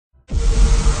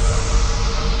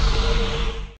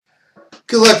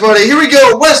Good luck, buddy. Here we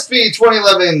go.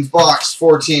 westby2011's box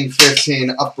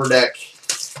 14-15 Upper Deck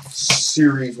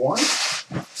Series 1.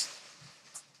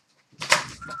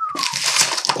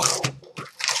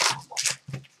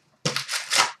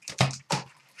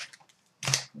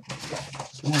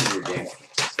 I'm on your game.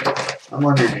 I'm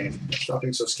on your game. Stop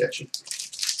being so sketchy.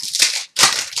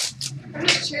 I'm not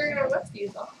sure what Westby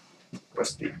is on.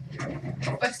 Westby.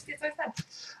 Westby, as I said.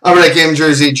 Upper Deck game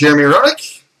jersey, Jeremy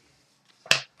Rodick.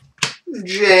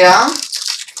 JR.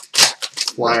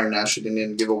 Flyer now. She didn't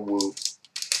even give a woo.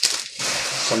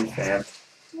 Some fan.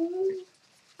 You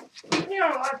know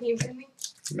a lot of teams, didn't we?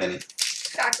 Many.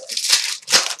 Exactly.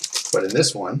 But in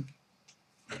this one,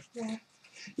 Yeah.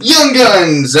 Young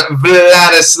Guns,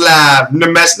 Vladislav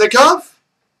Nemesnikov.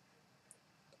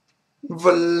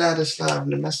 Vladislav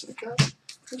Nemesnikov.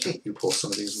 Why can't you pull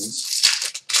some of these ones?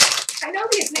 I know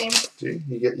these names. Do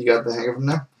you got the hang of them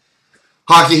now?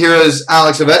 Hockey Heroes,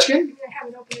 Alex Ovechkin. I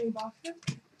haven't opened any boxes.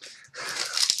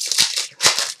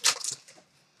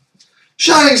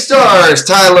 Shining Stars,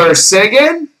 Tyler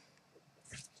Seguin.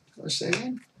 Tyler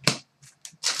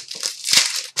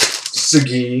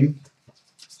Seguin.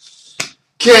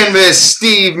 Canvas,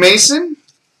 Steve Mason.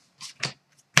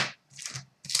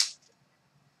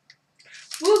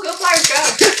 Woo, go Flyers,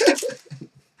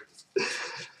 go!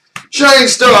 Shining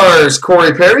Stars,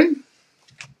 Corey Perry.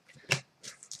 I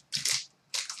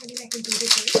think I can do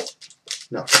this.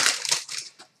 No.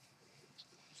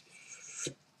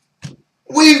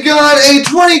 We've got a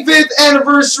 25th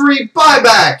anniversary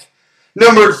buyback.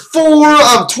 Numbered 4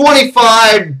 of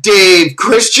 25, Dave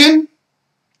Christian.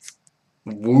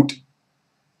 Woot.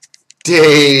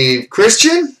 Dave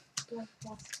Christian.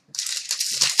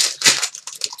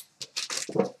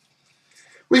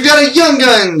 We've got a Young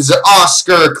Guns,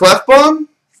 Oscar Klefbom.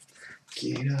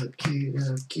 Get up, drop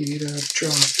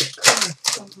the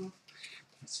Klefbom.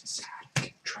 This is out of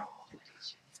control.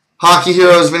 Hockey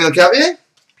Heroes, Vinny LeCavier.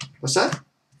 What's that? I'm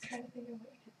trying to think of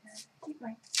what you did there. Keep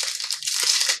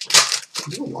I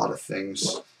do going. a lot of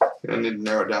things. I need to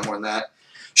narrow it down more than that.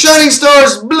 Shining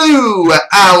Stars Blue,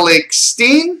 Alex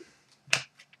Steen.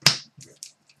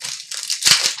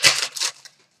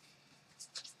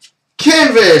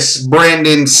 Canvas,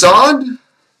 Brandon Saad.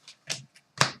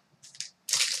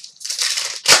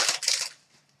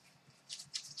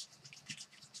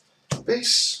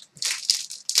 Base.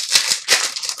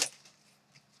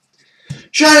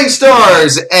 Shining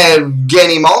Stars,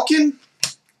 Evgeny Malkin.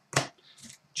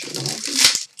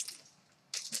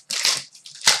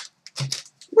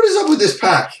 What is up with this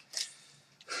pack?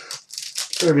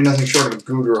 There'll be nothing short of a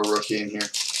Goudreau rookie in here.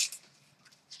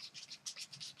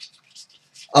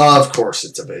 Of course,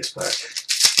 it's a base pack.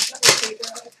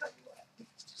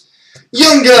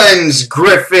 Young Guns,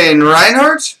 Griffin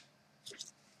Reinhardt.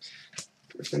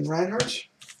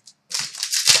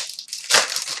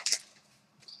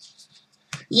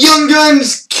 Young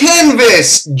Guns,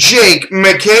 Canvas, Jake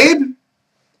McCabe.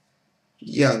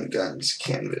 Young Guns,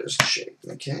 Canvas, Jake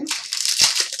McCabe.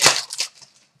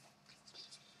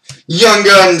 Young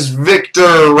Guns, Victor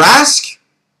Rask.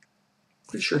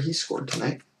 Pretty sure he scored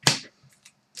tonight.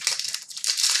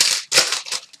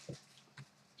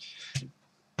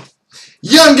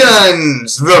 Young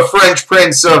Guns, the French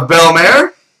Prince of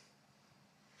Belmer.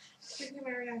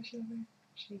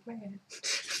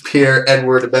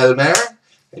 Pierre-Edouard Belmer.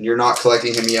 And you're not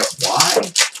collecting him yet.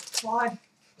 Why? Claude.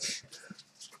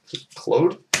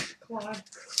 Claude? Claude.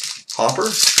 Hopper?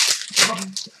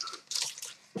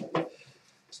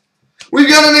 We've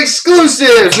got an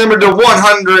exclusive, number to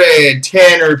 100,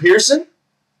 Tanner Pearson.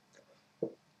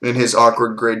 In his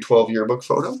awkward grade 12 yearbook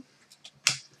photo.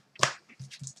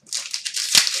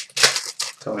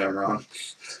 Tell me I'm wrong.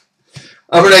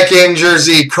 Upper Deck game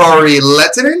jersey, Kari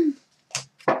Lehtinen.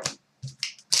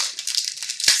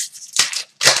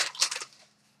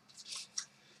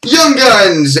 Young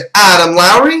Guns, Adam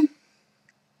Lowry.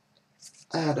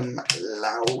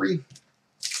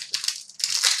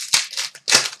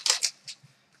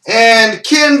 And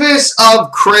Canvas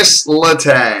of Chris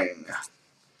Letang.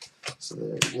 So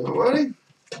there you go, buddy.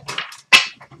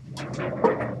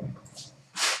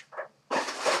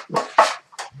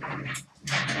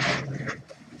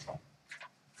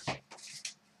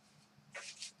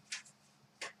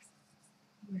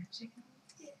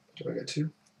 Do I get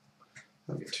 2?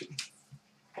 I'll get 2.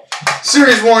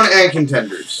 Series 1 and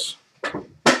Contenders.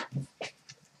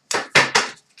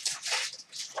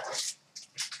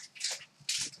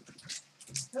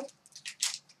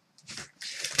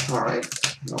 Alright.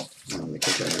 Nope. The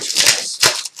Contenders.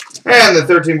 And the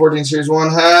 13-14 Series 1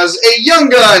 has a Young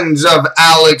Guns of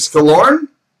Alex Killorn.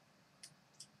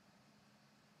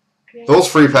 Those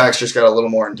free packs just got a little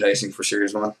more enticing for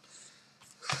Series 1.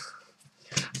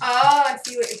 Oh, I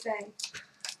see what you're saying.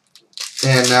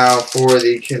 And now for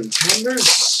the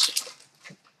contenders.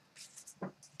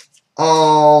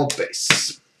 All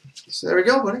base. So there we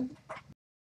go, buddy.